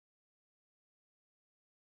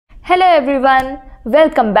Hello everyone,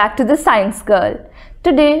 welcome back to the Science Girl.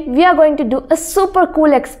 Today we are going to do a super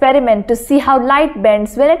cool experiment to see how light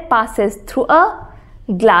bends when it passes through a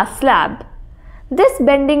glass slab. This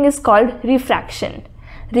bending is called refraction.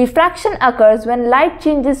 Refraction occurs when light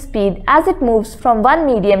changes speed as it moves from one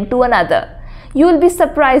medium to another. You will be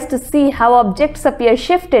surprised to see how objects appear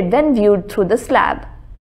shifted when viewed through the slab.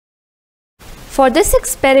 For this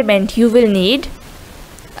experiment you will need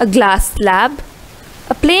a glass slab,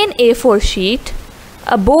 a plain A4 sheet,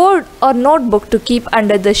 a board or notebook to keep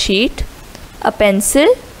under the sheet, a pencil,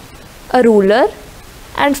 a ruler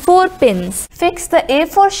and 4 pins. Fix the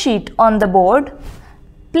A4 sheet on the board.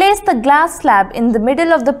 Place the glass slab in the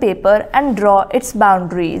middle of the paper and draw its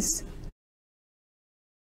boundaries.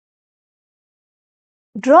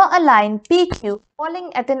 Draw a line PQ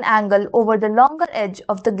falling at an angle over the longer edge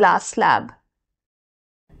of the glass slab.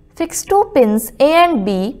 Fix 2 pins A and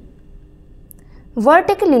B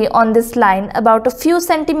vertically on this line about a few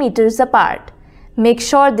centimeters apart. Make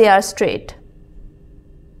sure they are straight.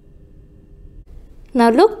 Now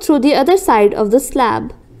look through the other side of the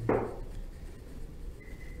slab.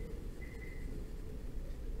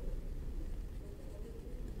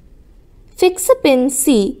 Fix a pin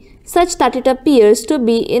C such that it appears to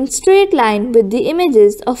be in straight line with the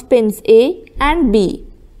images of pins A and B.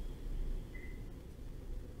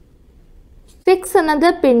 Fix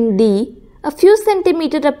another pin D a few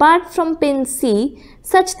centimeters apart from pin C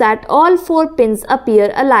such that all 4 pins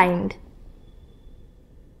appear aligned.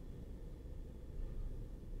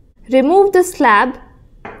 Remove the slab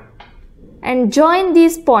and join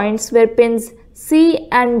these points where pins C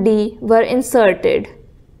and D were inserted.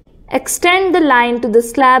 Extend the line to the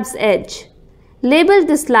slab's edge. Label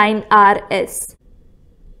this line RS.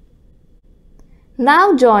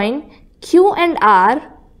 Now join Q and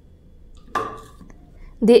R,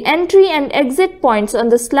 the entry and exit points on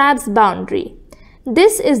the slab's boundary.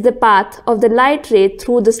 This is the path of the light ray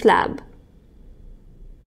through the slab.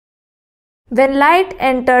 When light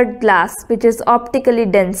entered glass, which is optically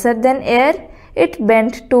denser than air, it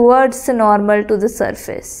bent towards the normal to the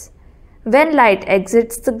surface. When light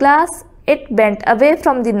exits the glass, it bent away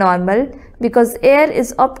from the normal because air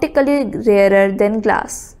is optically rarer than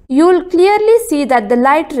glass. You will clearly see that the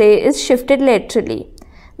light ray is shifted laterally.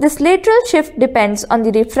 This lateral shift depends on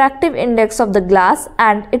the refractive index of the glass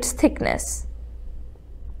and its thickness.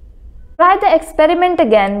 Try the experiment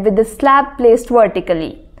again with the slab placed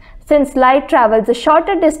vertically. Since light travels a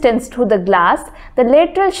shorter distance through the glass, the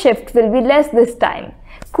lateral shift will be less this time.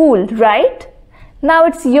 Cool, right? Now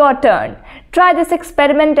it's your turn. Try this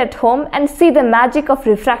experiment at home and see the magic of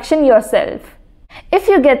refraction yourself. If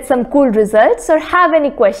you get some cool results or have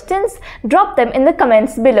any questions, drop them in the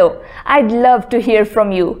comments below. I'd love to hear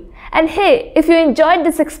from you. And hey, if you enjoyed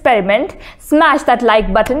this experiment, smash that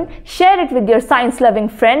like button, share it with your science-loving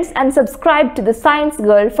friends and subscribe to the Science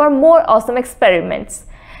Girl for more awesome experiments.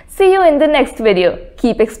 See you in the next video.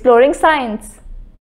 Keep exploring science.